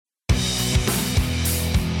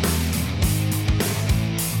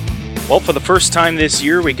Well, for the first time this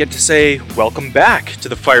year, we get to say welcome back to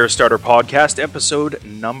the Firestarter Podcast, episode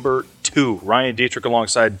number 2. Ryan Dietrich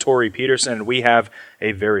alongside Tori Peterson, and we have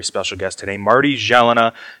a very special guest today, Marty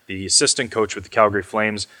Gelinas, the assistant coach with the Calgary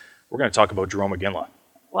Flames. We're going to talk about Jarome Iginla.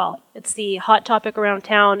 Well, it's the hot topic around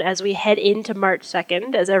town as we head into March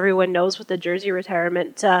 2nd, as everyone knows with the jersey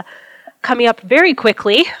retirement coming up very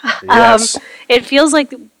quickly. Yes. It feels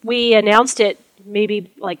like we announced it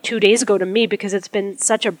maybe like 2 days ago to me because it's been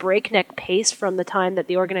such a breakneck pace from the time that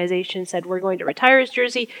the organization said we're going to retire his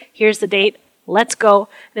jersey. Here's the date. Let's go.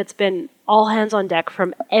 And it's been all hands on deck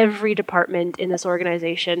from every department in this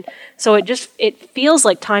organization. So it feels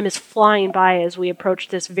like time is flying by as we approach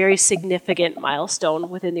this very significant milestone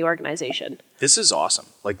within the organization. This is awesome.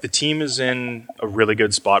 Like, the team is in a really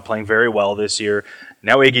good spot, playing very well this year.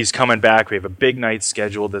 Now Iggy's coming back. We have a big night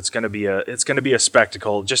scheduled. It's going to be a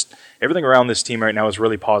spectacle. Just everything around this team right now is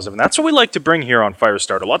really positive, and that's what we like to bring here on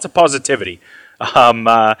Firestarter. Lots of positivity. And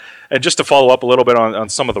just to follow up a little bit on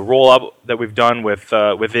some of the roll-up that we've done with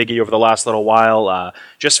Iggy over the last little while,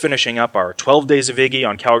 just finishing up our 12 Days of Iggy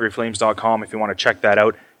on CalgaryFlames.com. If you want to check that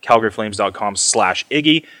out,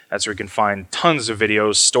 CalgaryFlames.com/Iggy. That's where you can find tons of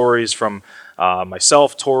videos, stories from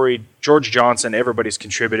myself, Tori, George Johnson. Everybody's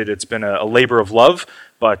contributed. It's been a labor of love,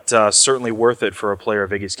 but certainly worth it for a player of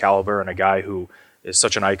Iggy's caliber and a guy who is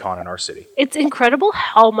such an icon in our city. It's incredible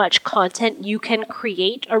how much content you can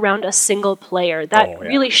create around a single player. That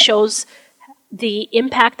really shows the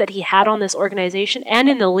impact that he had on this organization and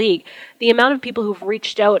in the league. The amount of people who've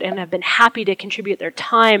reached out and have been happy to contribute their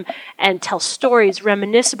time and tell stories,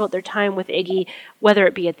 reminisce about their time with Iggy, whether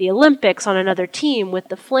it be at the Olympics, on another team, with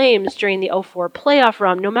the Flames during the 2004 playoff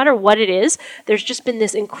run, no matter what it is, there's just been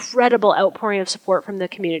this incredible outpouring of support from the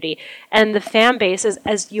community. And the fan base,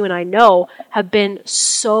 as you and I know, have been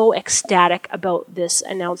so ecstatic about this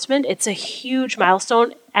announcement. It's a huge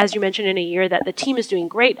milestone, as you mentioned, in a year that the team is doing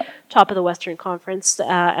great, top of the Western Conference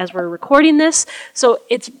as we're recording this. So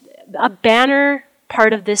it's a banner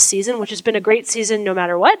part of this season, which has been a great season no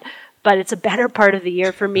matter what, but it's a banner part of the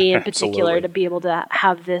year for me in particular to be able to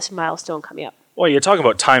have this milestone coming up. Well, you talk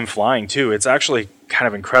about time flying, too. It's actually kind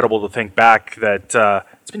of incredible to think back that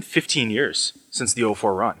it's been 15 years since the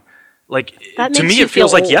 2004 run. Like, to me, it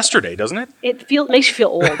feels like yesterday, doesn't it? It makes you feel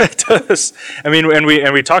old. It does. I mean, and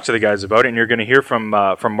we talked to the guys about it, and you're going to hear from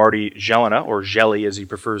Marty Gelinas, or Jelly as he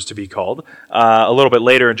prefers to be called, a little bit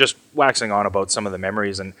later, and just waxing on about some of the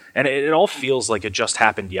memories, and it all feels like it just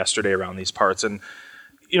happened yesterday around these parts. And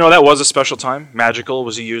you know, that was a special time. Magical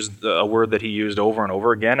was a word that he used over and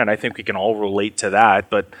over again, and I think we can all relate to that.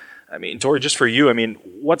 But I mean, Tori, just for you, I mean,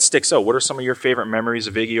 what sticks out? What are some of your favorite memories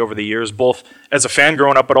of Iggy over the years, both as a fan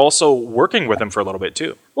growing up, but also working with him for a little bit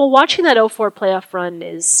too? Well, watching that 2004 playoff run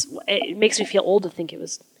it makes me feel old to think it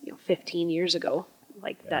was 15 years ago.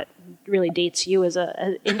 Like, that really dates you as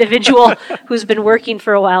an individual who's been working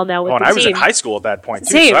for a while now with the team. And I was in high school at that point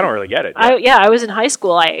too, Same. so I don't really get it. I was in high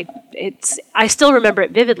school. I still remember it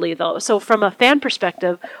vividly though. So from a fan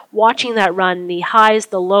perspective, watching that run, the highs,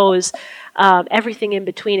 the lows, everything in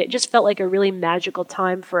between, it just felt like a really magical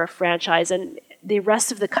time for a franchise, and the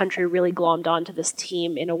rest of the country really glommed onto this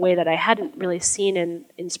team in a way that I hadn't really seen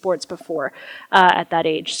in sports before at that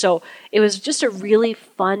age. So it was just a really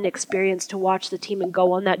fun experience to watch the team and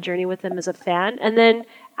go on that journey with them as a fan. And then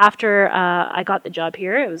after I got the job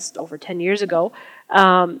here, it was over 10 years ago,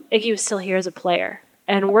 Iggy was still here as a player.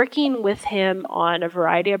 And working with him on a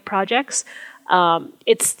variety of projects,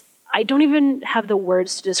 I don't even have the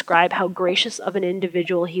words to describe how gracious of an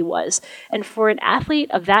individual he was. And for an athlete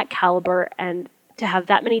of that caliber and to have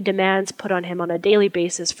that many demands put on him on a daily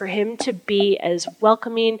basis, for him to be as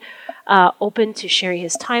welcoming, open to sharing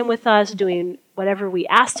his time with us, doing whatever we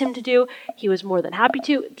asked him to do, he was more than happy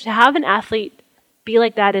to. To have an athlete be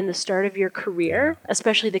like that in the start of your career,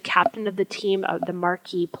 especially the captain of the team, the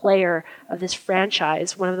marquee player of this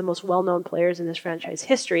franchise, one of the most well-known players in this franchise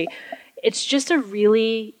history, it's just a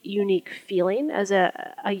really unique feeling as a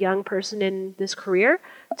young person in this career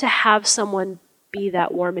to have someone be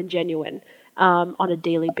that warm and genuine on a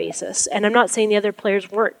daily basis. And I'm not saying the other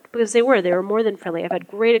players weren't, because they were more than friendly. I've had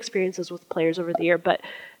great experiences with players over the year, but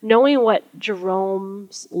knowing what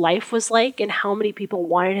Jarome's life was like and how many people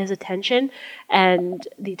wanted his attention and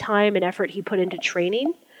the time and effort he put into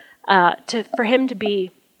training, for him to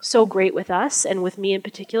be so great with us and with me in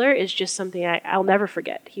particular is just something I'll never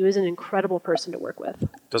forget. He was an incredible person to work with.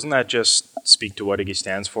 Doesn't that just speak to what Iggy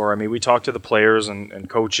stands for? I mean, we talked to the players and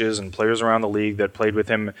coaches and players around the league that played with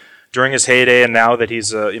him during his heyday, and now that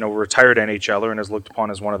he's a retired NHLer and is looked upon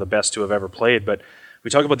as one of the best to have ever played. But we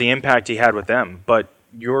talk about the impact he had with them. But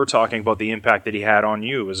you're talking about the impact that he had on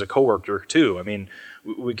you as a coworker too. I mean,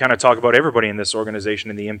 we kind of talk about everybody in this organization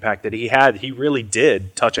and the impact that he had. He really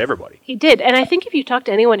did touch everybody. He did. And I think if you talk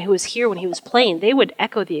to anyone who was here when he was playing, they would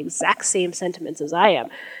echo the exact same sentiments as I am.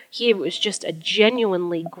 He was just a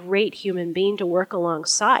genuinely great human being to work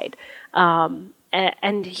alongside.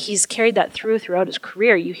 And he's carried that throughout his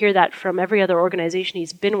career. You hear that from every other organization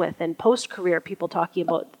he's been with, and post-career, people talking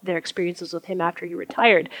about their experiences with him after he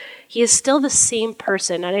retired. He is still the same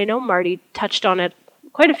person, and I know Marty touched on it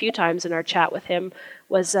quite a few times in our chat with him,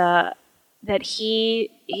 was that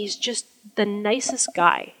he's just the nicest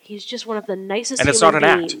guy. He's just one of the nicest human beings. And it's not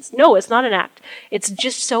an act. No, it's not an act. It's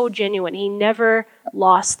just so genuine. He never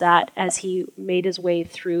lost that as he made his way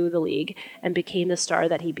through the league and became the star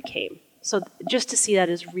that he became. So just to see that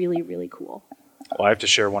is really, really cool. Well, I have to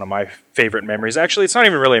share one of my favorite memories. Actually, it's not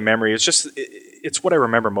even really a memory. It's just, it's what I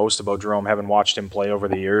remember most about Jarome, having watched him play over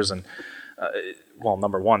the years. And, well,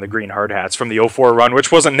 number one, the green hard hats from the 04 run,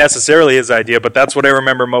 which wasn't necessarily his idea, but that's what I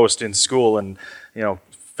remember most in school. And, you know,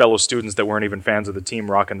 fellow students that weren't even fans of the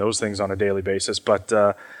team rocking those things on a daily basis. But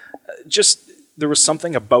just, there was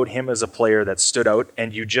something about him as a player that stood out,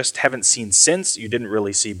 and you just haven't seen since. You didn't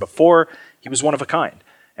really see before. He was one of a kind.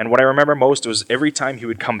 And what I remember most was every time he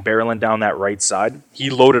would come barreling down that right side, he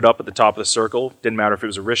loaded up at the top of the circle. Didn't matter if it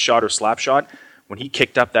was a wrist shot or slap shot. When he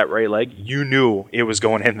kicked up that right leg, you knew it was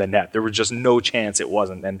going in the net. There was just no chance it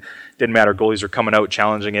wasn't. And didn't matter. Goalies were coming out,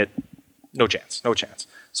 challenging it. No chance. No chance.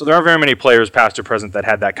 So there aren't very many players, past or present, that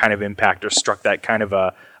had that kind of impact or struck that kind of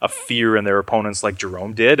a fear in their opponents like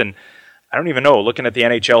Jarome did. And I don't even know, looking at the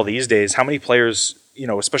NHL these days, how many players, you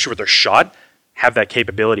know, especially with their shot, have that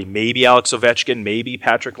capability. Maybe Alex Ovechkin, maybe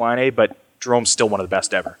Patrick Laine, but Jarome's still one of the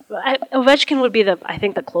best ever. Ovechkin would be I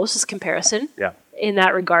think the closest comparison. Yeah. In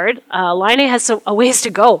that regard. Laine has a ways to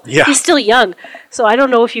go. Yeah. He's still young. So I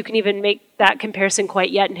don't know if you can even make that comparison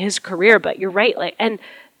quite yet in his career, but you're right. And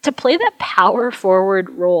to play that power forward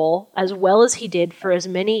role as well as he did for as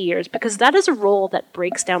many years, because that is a role that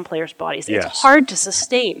breaks down players' bodies. Yes. It's hard to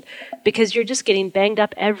sustain because you're just getting banged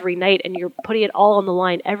up every night and you're putting it all on the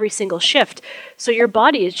line every single shift. So your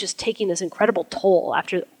body is just taking this incredible toll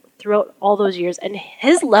throughout all those years. And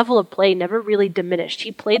his level of play never really diminished.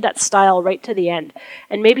 He played that style right to the end.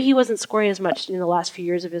 And maybe he wasn't scoring as much in the last few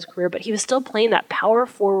years of his career, but he was still playing that power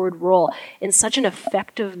forward role in such an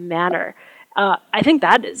effective manner. I think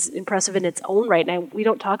that is impressive in its own right, and we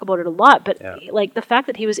don't talk about it a lot, but like the fact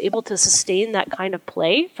that he was able to sustain that kind of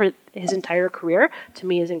play for his entire career, to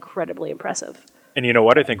me, is incredibly impressive. And you know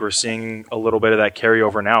what? I think we're seeing a little bit of that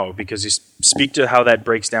carryover now, because you speak to how that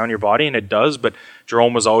breaks down your body, and it does, but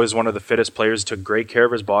Jarome was always one of the fittest players, took great care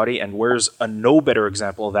of his body, and where's a no better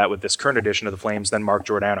example of that with this current edition of the Flames than Mark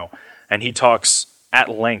Giordano. And he talks at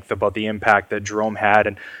length about the impact that Jarome had,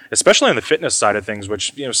 and especially on the fitness side of things,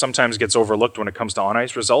 which, you know, sometimes gets overlooked when it comes to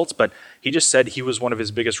on-ice results, but he just said he was one of his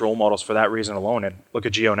biggest role models for that reason alone. And look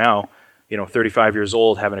at Gio now, you know, 35 years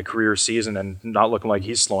old, having a career season and not looking like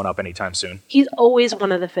he's slowing up anytime soon. He's always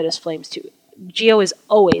one of the fittest Flames too. Gio is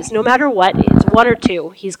always, no matter what, it's one or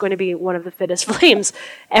two, he's going to be one of the fittest Flames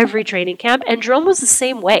every training camp, and Jarome was the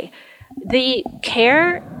same way. The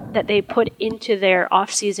care that they put into their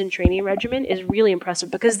off-season training regimen is really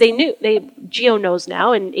impressive, because Gio knows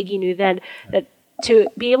now, and Iggy knew then, that to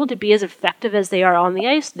be able to be as effective as they are on the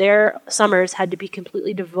ice, their summers had to be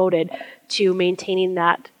completely devoted to maintaining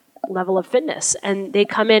that level of fitness. And they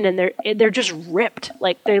come in and they're just ripped.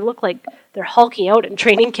 Like, they look like they're hulking out in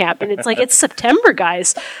training camp, and it's like, it's September,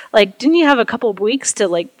 guys. Like, didn't you have a couple of weeks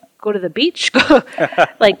to go to the beach,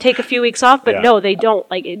 take a few weeks off? But no, they don't.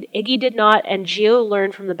 Iggy did not, and Gio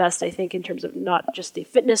learned from the best, I think, in terms of not just the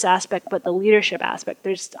fitness aspect, but the leadership aspect.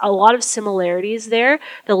 There's a lot of similarities there.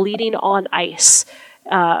 The leading on ice.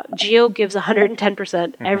 Gio gives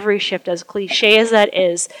 110% every shift, as cliche as that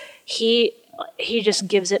is. He just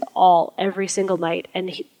gives it all every single night,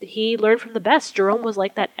 and he learned from the best. Jarome was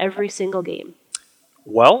like that every single game.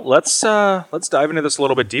 Well, let's dive into this a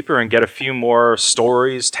little bit deeper and get a few more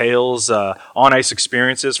stories, tales, on-ice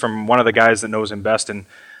experiences from one of the guys that knows him best, and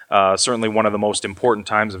certainly one of the most important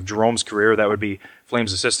times of Jarome's career. That would be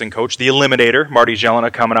Flames assistant coach, the Eliminator, Marty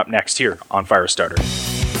Gelinas, coming up next here on Firestarter.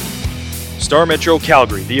 Star Metro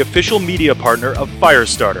Calgary, the official media partner of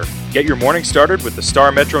Firestarter. Get your morning started with the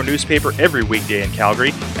Star Metro newspaper every weekday in Calgary,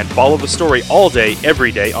 and follow the story all day,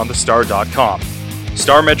 every day on thestar.com.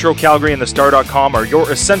 Star Metro Calgary and thestar.com are your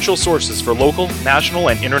essential sources for local, national,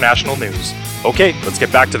 and international news. Okay, let's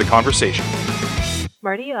get back to the conversation.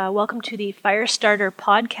 Marty, welcome to the Firestarter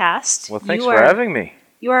podcast. Well, thanks for having me.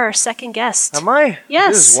 You are our second guest. Am I? Yes.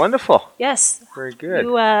 This is wonderful. Yes. Very good.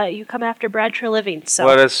 You come after Brad Treliving. So.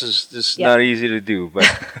 Well, this is not easy to do, but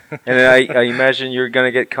and I imagine you're going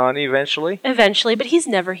to get Connie eventually. Eventually, but he's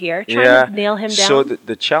never here. Trying to nail him down. So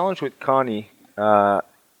the challenge with Connie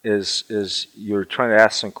is you're trying to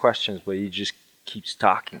ask some questions, but he just keeps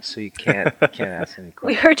talking, so you can't ask any questions.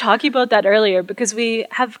 We were talking about that earlier because we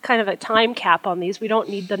have kind of a time cap on these. We don't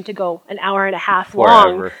need them to go an hour and a half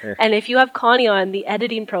long. Yeah. And if you have Connie on, the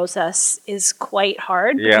editing process is quite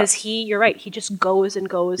hard because you're right, he just goes and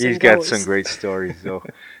goes He's and goes. got some great stories, though.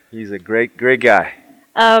 He's a great guy.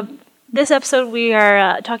 This episode, we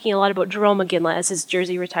are talking a lot about Jarome Iginla as his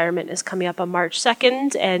jersey retirement is coming up on March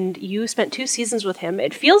 2nd, and you spent 2 seasons with him.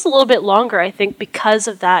 It feels a little bit longer, I think, because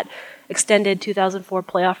of that extended 2004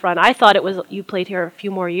 playoff run. I thought it was you played here a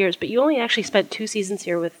few more years, but you only actually spent 2 seasons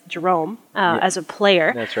here with Jarome as a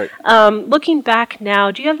player. That's right. Looking back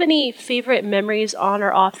now, do you have any favorite memories on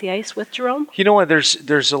or off the ice with Jarome? You know what?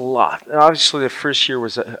 There's a lot. Obviously, the first year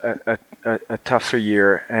was a tougher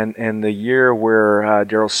year, and the year where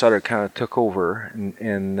Daryl Sutter kind of took over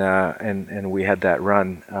and we had that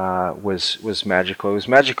run was magical. It was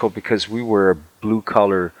magical because we were a blue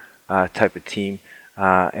collar type of team.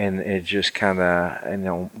 And it just kind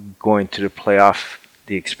of, going to the playoff,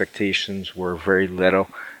 the expectations were very little,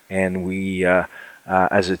 and we,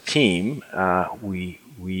 as a team, we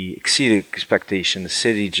exceeded expectation. The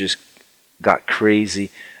city just got crazy.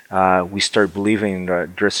 We started believing in the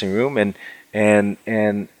dressing room,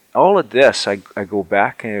 and all of this, I go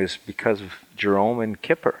back, and it was because of Jarome and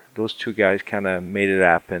Kipper. Those 2 guys kind of made it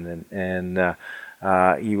happen, and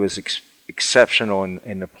he was exceptional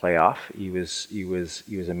in the playoff. He was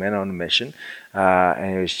a man on a mission,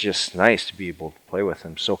 and it was just nice to be able to play with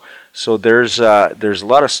him. So there's a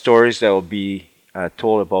lot of stories that will be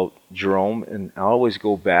told about Jarome, and I always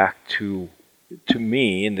go back to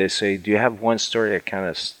me, and they say, "Do you have one story that kind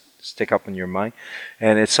of stick up in your mind?"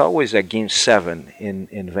 And it's always at Game 7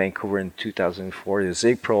 in Vancouver in 2004. It's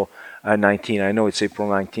April 19. I know it's April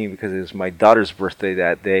 19 because it was my daughter's birthday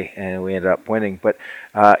that day, and we ended up winning. But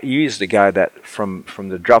he is the guy that from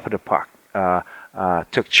the drop of the puck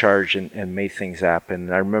took charge and made things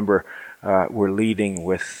happen. I remember we're leading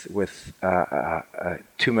with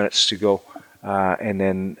 2 minutes to go, and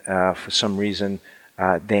then for some reason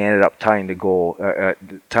they ended up tying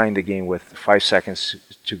the game with 5 seconds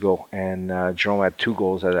to go, and Jarome had 2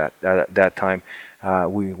 goals at that time.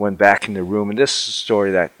 We went back in the room, and this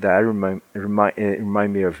story that I remind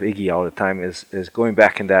me of Iggy all the time is going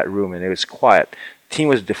back in that room, and it was quiet. The team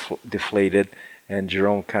was deflated, and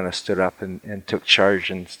Jarome kind of stood up and took charge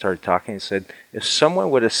and started talking and said, if someone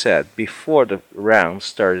would have said before the round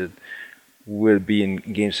started we'd be in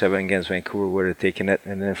Game 7 against Vancouver, would have taken it.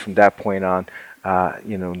 And then from that point on,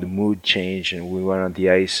 the mood changed, and we went on the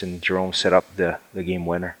ice, and Jarome set up the game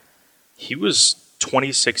winner. He was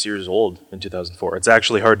 26 years old in 2004. It's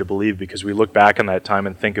actually hard to believe because we look back on that time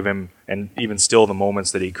and think of him, and even still the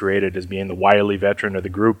moments that he created, as being the wily veteran of the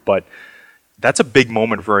group. But that's a big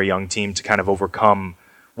moment for a young team to kind of overcome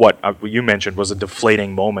what you mentioned was a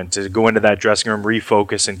deflating moment, to go into that dressing room,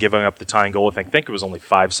 refocus, and giving up the tying goal. I think it was only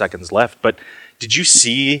 5 seconds left. But did you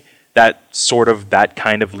see that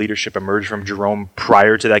kind of leadership emerge from Jarome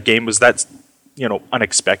prior to that game? Was that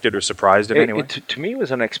unexpected or surprised in any way? To me, it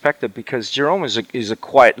was unexpected because Jarome is a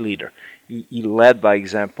quiet leader. He led by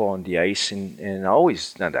example on the ice, and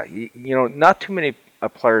always done that. Not too many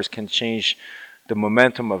players can change the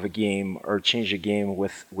momentum of a game or change a game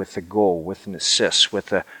with a goal, with an assist,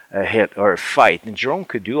 with a hit or a fight. And Jarome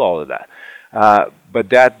could do all of that. But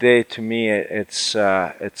that day, to me, it's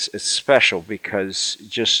special because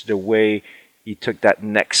just the way he took that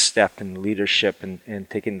next step in leadership and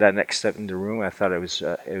taking that next step in the room, I thought it was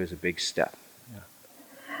a big step.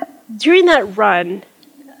 Yeah. During that run,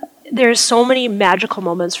 there's so many magical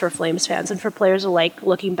moments for Flames fans and for players alike,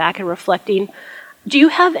 looking back and reflecting. Do you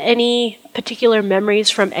have any particular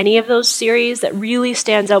memories from any of those series that really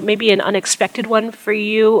stands out, maybe an unexpected one for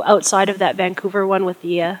you outside of that Vancouver one with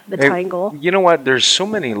the tying goal? You know what? There's so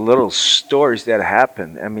many little stories that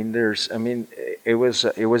happen. It was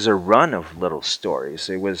a run of little stories.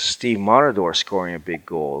 It was Steve Montador scoring a big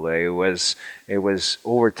goal. It was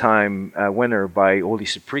overtime winner by Oli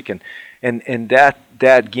Saprikin. And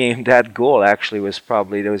that game, that goal actually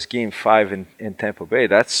was Game 5 in Tampa Bay.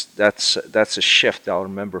 That's a shift I'll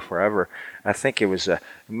remember forever. I think it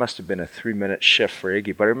must have been a 3-minute shift for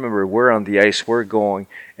Iggy. But I remember we're on the ice, we're going,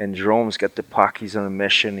 and Jarome's got the puck. He's on a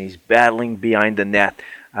mission. He's battling behind the net,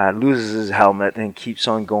 loses his helmet, and keeps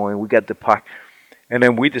on going. We got the puck, and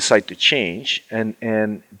then we decide to change.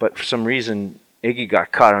 But for some reason, Iggy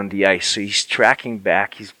got caught on the ice, so he's tracking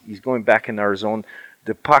back. He's going back in our zone.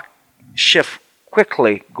 The puck shift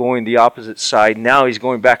quickly, going the opposite side. Now he's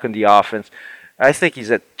going back on the offense. I think he's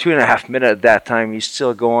at 2.5 minutes at that time. He's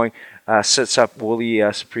still going. Sets up Wooly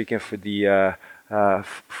Saprikin for the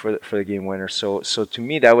game winner. So to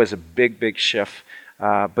me, that was a big shift.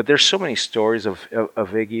 But there's so many stories of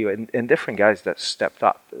Iggy and different guys that stepped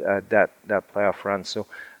up that playoff run. So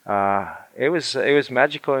it was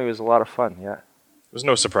magical. It was a lot of fun. Yeah. It was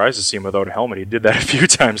no surprise to see him without a helmet. He did that a few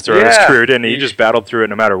times throughout his career, didn't he? He just battled through it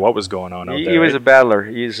no matter what was going on out there. He was a battler.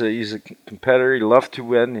 He's a competitor. He loved to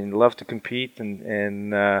win. He loved to compete,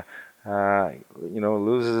 and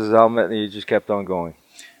loses his helmet, and he just kept on going.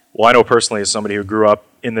 Well, I know personally as somebody who grew up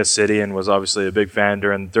in this city and was obviously a big fan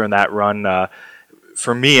during that run.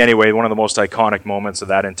 For me, anyway, one of the most iconic moments of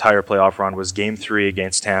that entire playoff run was Game 3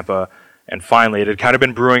 against Tampa. And finally, it had kind of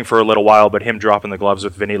been brewing for a little while, but him dropping the gloves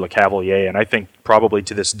with Vinny Lecavalier, and I think probably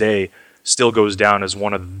to this day still goes down as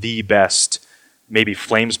one of the best, maybe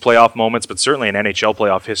Flames playoff moments, but certainly in NHL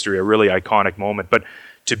playoff history, a really iconic moment. But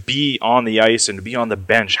to be on the ice and to be on the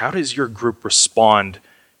bench, how does your group respond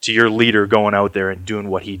to your leader going out there and doing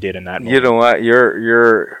what he did in that moment? You know what?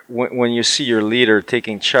 When you see your leader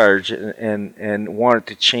taking charge and wanted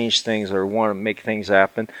to change things or want to make things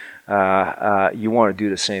happen, you want to do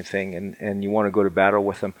the same thing and you want to go to battle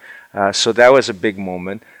with them. So that was a big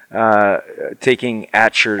moment. Taking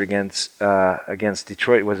Atchard against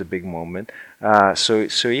Detroit was a big moment. So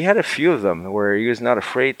he had a few of them where he was not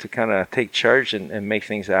afraid to kind of take charge and make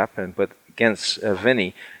things happen. But against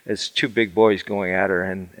Vinny, it's two big boys going at her,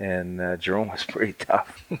 and Jerome was pretty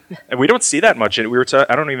tough. And we don't see that much.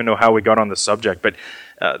 I don't even know how we got on the subject, but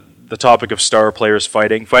the topic of star players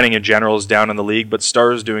fighting in general is down in the league, but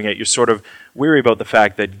stars doing it, you're sort of weary about the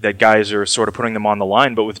fact that guys are sort of putting them on the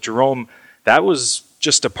line. But with Jerome, that was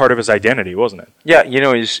just a part of his identity, wasn't it? Yeah,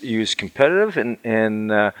 he was competitive, and in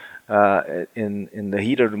the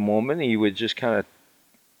heat of the moment, he would just kind of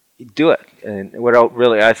do it, and without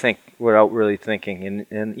really thinking,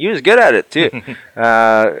 and he was good at it too.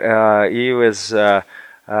 He was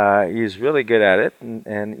really good at it,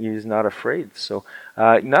 and he's not afraid. So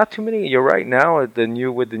not too many. You're right. Now with the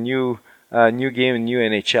new game and new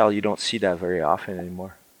NHL, you don't see that very often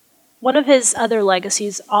anymore. One of his other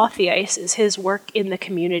legacies off the ice is his work in the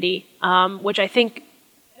community, which I think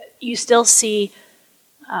you still see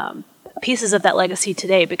pieces of that legacy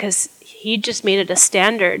today, because he just made it a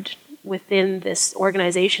standard within this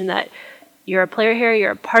organization that you're a player here,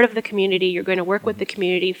 you're a part of the community, you're going to work with the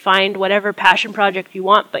community, find whatever passion project you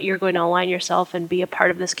want, but you're going to align yourself and be a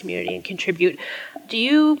part of this community and contribute. Do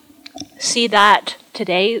you see that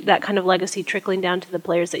today, that kind of legacy trickling down to the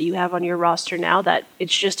players that you have on your roster now, that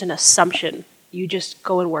it's just an assumption you just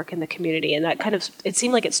go and work in the community? And that kind of, it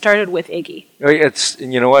seemed like it started with Iggy.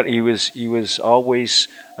 You know what, he was always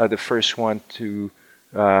the first one to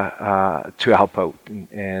help out,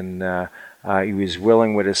 and he was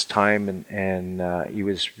willing with his time, and he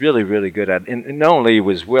was really good at it. And not only he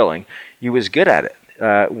was willing, he was good at it.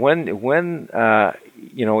 When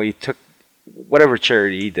he took whatever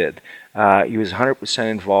charity he did, he was 100%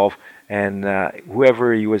 involved. And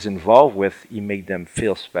whoever he was involved with, he made them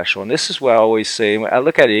feel special. And this is what I always say. I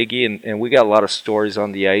look at Iggy, and we got a lot of stories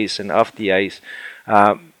on the ice and off the ice.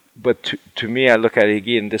 But to me, I look at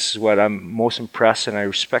Iggy, and this is what I'm most impressed and I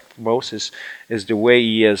respect most is the way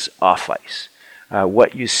he is off ice.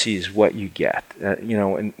 What you see is what you get.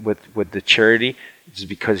 And with the charity, it's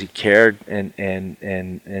because he cared and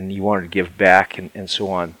he wanted to give back and so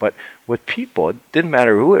on. But with people, it didn't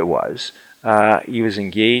matter who it was. He was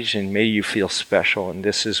engaged and made you feel special, and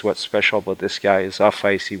this is what's special about this guy. Is off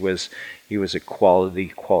ice, he was a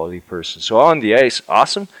quality person. So on the ice,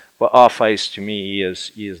 awesome, but off ice, to me,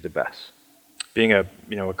 he is the best. Being a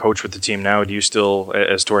coach with the team now, do you still,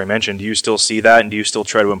 as Tori mentioned, do you still see that, and do you still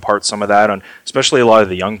try to impart some of that on, especially a lot of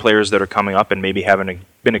the young players that are coming up and maybe haven't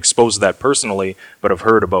been exposed to that personally, but have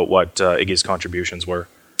heard about what Iggy's contributions were?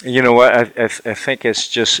 You know what? I think it's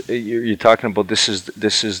just you're talking about. This is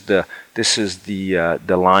the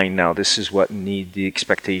line now. This is what need the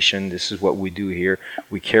expectation. This is what we do here.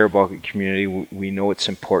 We care about the community. We know it's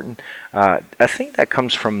important. I think that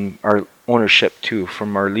comes from our ownership too,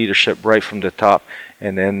 from our leadership right from the top,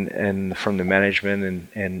 and from the management,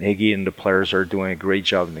 and Iggy and the players are doing a great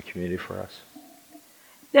job in the community for us.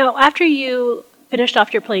 Now, after you finished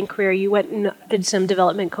off your playing career, you went and did some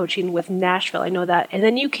development coaching with Nashville, I know that, and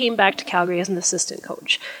then you came back to Calgary as an assistant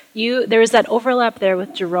coach. There was that overlap there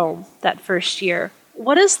with Jerome that first year.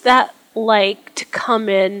 What is that like to come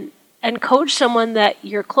in and coach someone that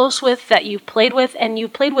you're close with, that you've played with, and you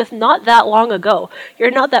played with not that long ago. You're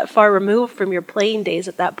not that far removed from your playing days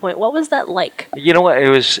at that point. What was that like? You know what?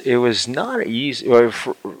 It was not easy. Well,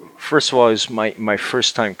 first of all, it was my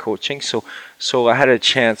first time coaching, so I had a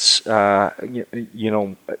chance. When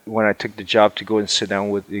I took the job, to go and sit down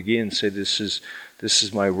with Iggy and say, this is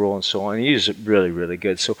my role and so on. He was really, really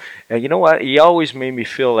good. So, you know what? He always made me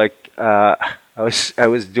feel like I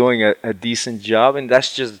was doing a decent job, and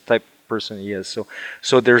that's just the type of person he is.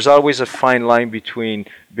 So there's always a fine line between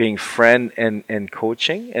being friend and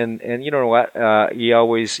coaching. And you know what? He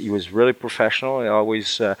was really professional.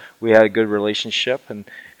 We had a good relationship. And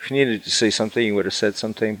if he needed to say something, he would have said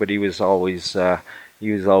something. But he was always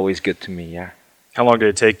good to me. Yeah. How long did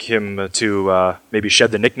it take him to maybe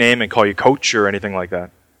shed the nickname and call you coach or anything like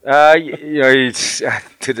that?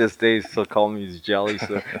 To this day, he still call me Jelly.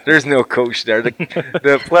 So there's no coach there.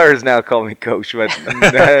 The players now call me coach, but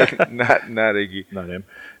not Iggy. Not him.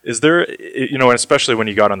 Is there, and especially when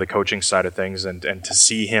you got on the coaching side of things, and to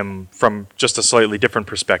see him from just a slightly different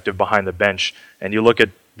perspective behind the bench, and you look at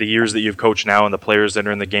the years that you've coached now and the players that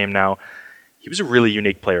are in the game now, he was a really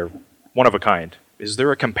unique player, one of a kind. Is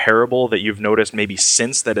there a comparable that you've noticed maybe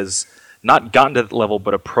since that has not gotten to that level,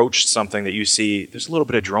 but approached something that you see? There's a little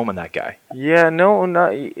bit of Jerome in that guy. Yeah, no,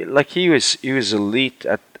 not like he was elite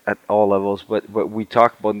at all levels. But we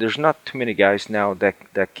talk about, there's not too many guys now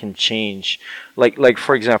that can change. Like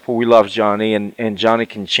for example, we love Johnny, and Johnny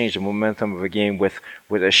can change the momentum of a game with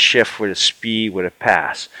a shift, with a speed, with a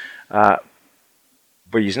pass.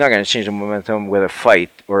 But he's not going to change the momentum with a fight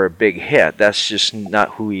or a big hit. That's just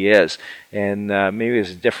not who he is. And maybe it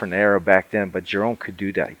was a different era back then, but Jerome could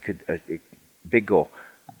do that. He could a big goal,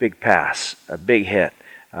 big pass, a big hit.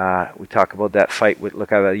 We talk about that fight with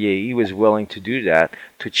Lecavalier. He was willing to do that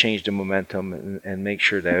to change the momentum and make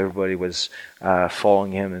sure that everybody was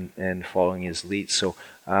following him and following his lead. So,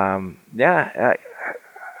 I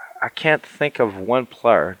can't think of one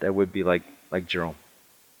player that would be like Jerome.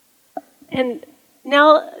 And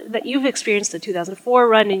now that you've experienced the 2004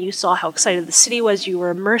 run and you saw how excited the city was, you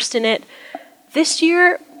were immersed in it. This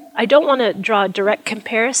year, I don't want to draw direct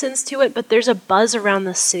comparisons to it, but there's a buzz around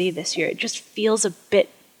the city this year. It just feels a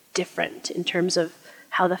bit different in terms of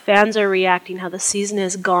how the fans are reacting, how the season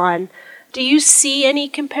is gone. Do you see any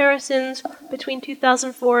comparisons between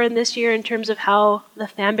 2004 and this year in terms of how the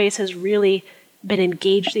fan base has really been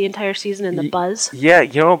engaged the entire season in the buzz? Yeah,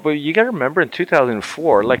 but you got to remember in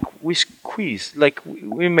 2004, like we squeezed, like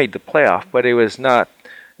we made the playoff, but it's not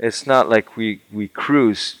like we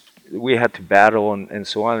cruised. We had to battle and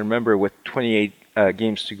so on. Remember, with 28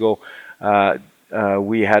 games to go,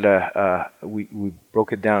 we had we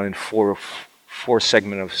broke it down in four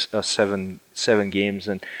segments of seven games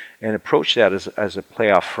and approached that as a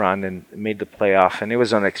playoff run and made the playoff, and it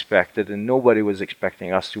was unexpected and nobody was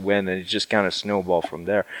expecting us to win, and it just kind of snowballed from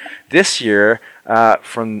there. This year,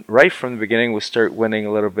 from the beginning, we start winning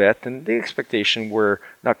a little bit, and the expectation were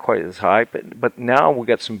not quite as high, but now we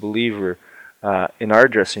got some believer in our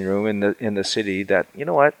dressing room in the city that, you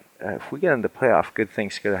know what, if we get in the playoff, good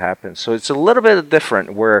things could happen. So it's a little bit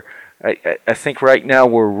different where I think right now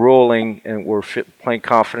we're rolling and we're playing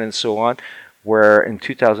confident and so on, where in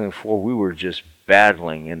 2004 we were just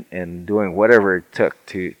battling and doing whatever it took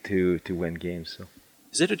to win games. So,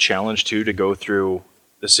 is it a challenge too to go through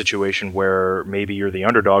the situation where maybe you're the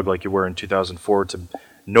underdog like you were in 2004, to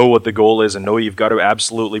know what the goal is and know you've got to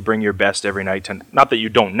absolutely bring your best every night? Not that you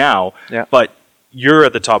don't now, but you're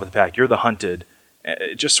at the top of the pack, you're the hunted.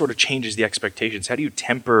 It just sort of changes the expectations. How do you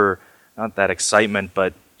temper, not that excitement,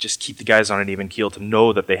 but just keep the guys on an even keel to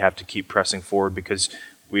know that they have to keep pressing forward? Because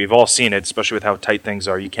we've all seen it, especially with how tight things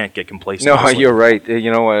are. You can't get complacent. No, you're right.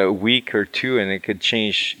 A week or two and it could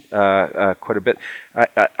change quite a bit.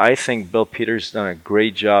 I think Bill Peters has done a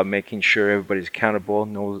great job making sure everybody's accountable,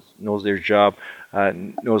 knows their job,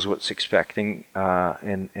 knows what's expecting,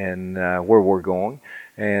 and where we're going.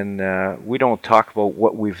 And we don't talk about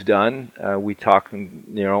what we've done. We talk,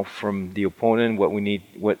 from the opponent, what we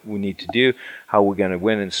need to do, how we're going to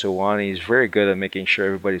win, and so on. He's very good at making sure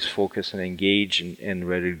everybody's focused and engaged and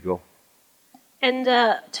ready to go. And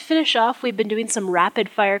to finish off, we've been doing some rapid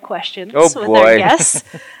fire questions with our guests.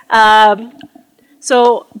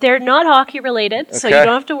 So they're not hockey related, so you don't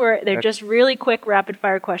have to worry. They're just really quick rapid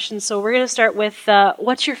fire questions. So we're going to start with,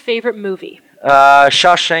 what's your favorite movie?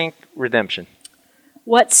 Shawshank Redemption.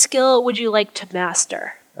 What skill would you like to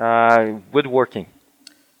master? Woodworking.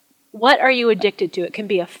 What are you addicted to? It can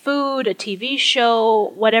be a food, a TV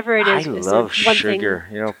show, whatever it is. I love sugar.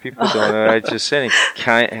 People don't know. I just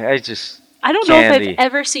I don't know if candy. I've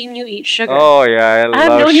ever seen you eat sugar. Oh yeah, I've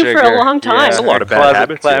love known you for a sugar. long time. Yeah. That's a lot of bad Closet-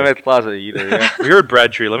 habits Climate here. closet eater. Yeah. We heard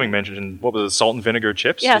Brad Tree Living mention, what was it, salt and vinegar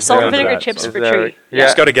chips? Yeah, He's salt and into vinegar that, chips so. for Is that tree. right? You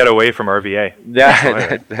just got to get away from RVA.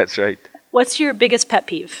 Yeah, that's right. What's your biggest pet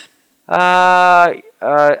peeve? I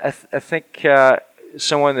think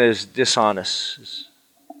someone that is dishonest.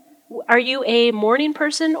 Are you a morning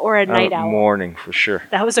person or a night owl? Morning for sure.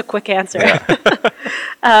 That was a quick answer.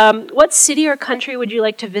 What city or country would you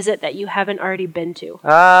like to visit that you haven't already been to?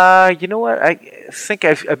 You know what? I think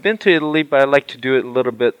I've been to Italy, but I'd like to do it a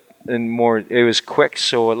little bit and more. It was quick,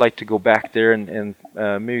 so I'd like to go back there and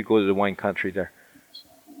maybe go to the wine country there.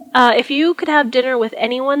 If you could have dinner with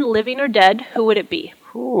anyone, living or dead, who would it be?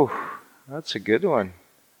 Ooh, that's a good one.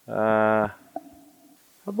 How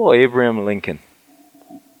about Abraham Lincoln?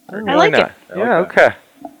 I like it. Yeah, okay.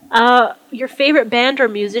 Your favorite band or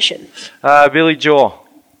musician? Billy Joel.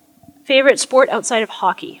 Favorite sport outside of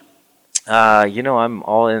hockey? I'm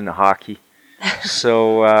all in hockey,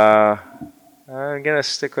 so I'm gonna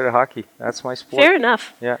stick with hockey. That's my sport. Fair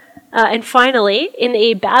enough. Yeah. And finally, in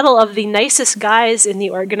a battle of the nicest guys in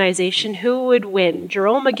the organization, who would win,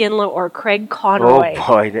 Jerome McGinley or Craig Conroy? Oh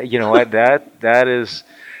boy, you know what? that is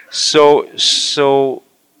so.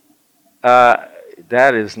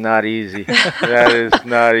 That is not easy. That is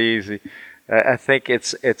not easy. I think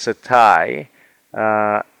it's a tie.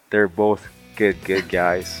 They're both good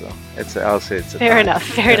guys, so I'll say it's a tie.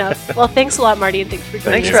 Fair enough. Well, thanks a lot, Marty, and thanks for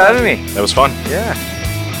joining us. Thanks for having me. That was fun. Yeah.